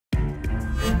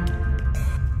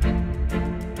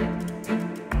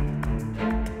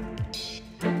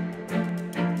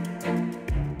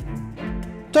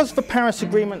Does the Paris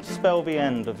Agreement spell the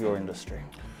end of your industry?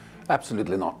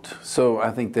 Absolutely not. So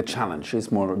I think the challenge is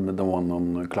more the one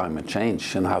on climate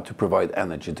change and how to provide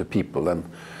energy to people. And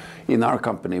in our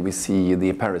company, we see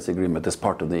the Paris Agreement as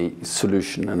part of the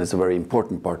solution, and it's a very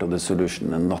important part of the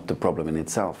solution and not the problem in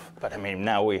itself. But I mean,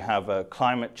 now we have a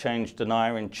climate change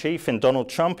denier-in-chief in Donald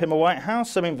Trump in the White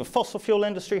House. I mean, the fossil fuel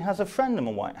industry has a friend in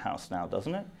the White House now,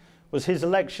 doesn't it? Was his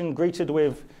election greeted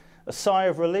with a sigh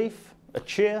of relief, a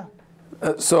cheer?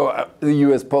 The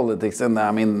US politics, and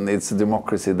I mean, it's a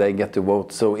democracy, they get to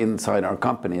vote. So inside our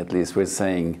company, at least, we're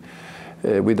saying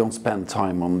we don't spend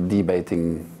time on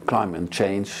debating climate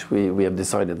change. We have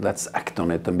decided let's act on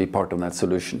it and be part of that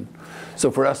solution. So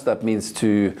for us, that means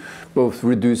to both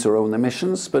reduce our own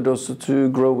emissions, but also to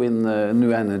grow in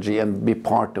new energy and be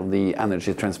part of the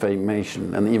energy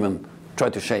transformation and even try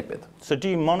to shape it. So do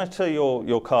you monitor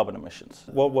your carbon emissions?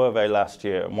 What were they last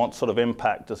year, and what sort of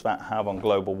impact does that have on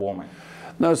global warming?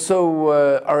 No,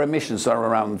 so our emissions are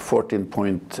around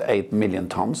 14.8 million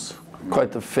tons,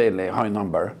 quite a fairly high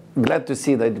number. Glad to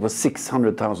see that it was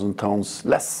 600,000 tons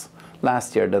less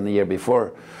last year than the year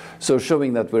before, so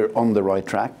showing that we're on the right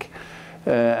track.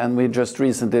 And we just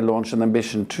recently launched an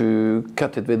ambition to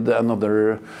cut it with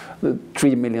another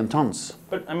 3 million tons.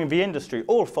 But I mean, the industry,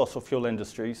 all fossil fuel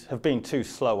industries, have been too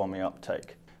slow on the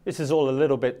uptake. This is all a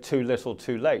little bit too little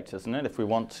too late, isn't it, if we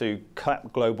want to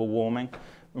cut global warming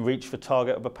and reach the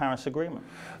target of the Paris Agreement?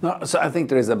 No, so I think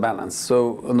there is a balance.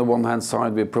 So on the one hand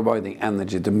side, we're providing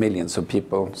energy to millions of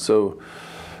people. So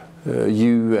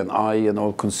you and I and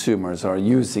all consumers are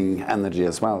using energy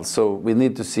as well. So we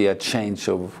need to see a change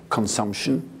of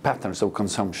consumption, patterns of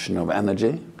consumption of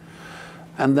energy.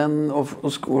 And then,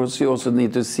 of course, you also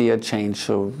need to see a change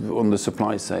on the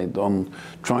supply side on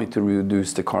trying to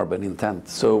reduce the carbon intent.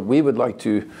 So we would like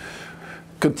to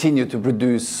continue to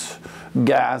produce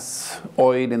gas,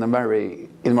 oil in a very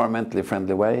environmentally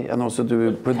friendly way, and also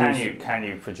to produce... Can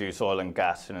you produce oil and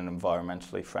gas in an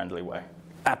environmentally friendly way?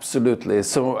 Absolutely.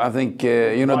 So I think,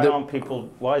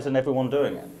 why isn't everyone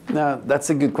doing it? No, that's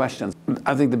a good question.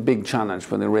 I think the big challenge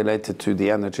when it related to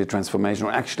the energy transformation,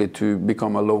 or actually to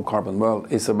become a low carbon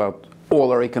world, is about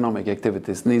all our economic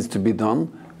activities needs to be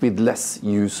done with less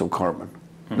use of carbon,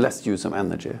 less use of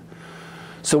energy.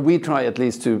 So we try at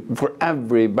least to, for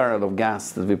every barrel of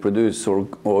gas that we produce or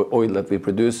oil that we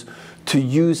produce, to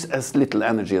use as little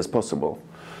energy as possible.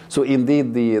 So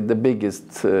indeed, the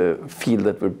biggest field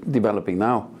that we're developing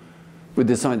now, we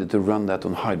decided to run that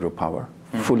on hydropower,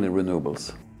 fully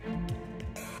renewables.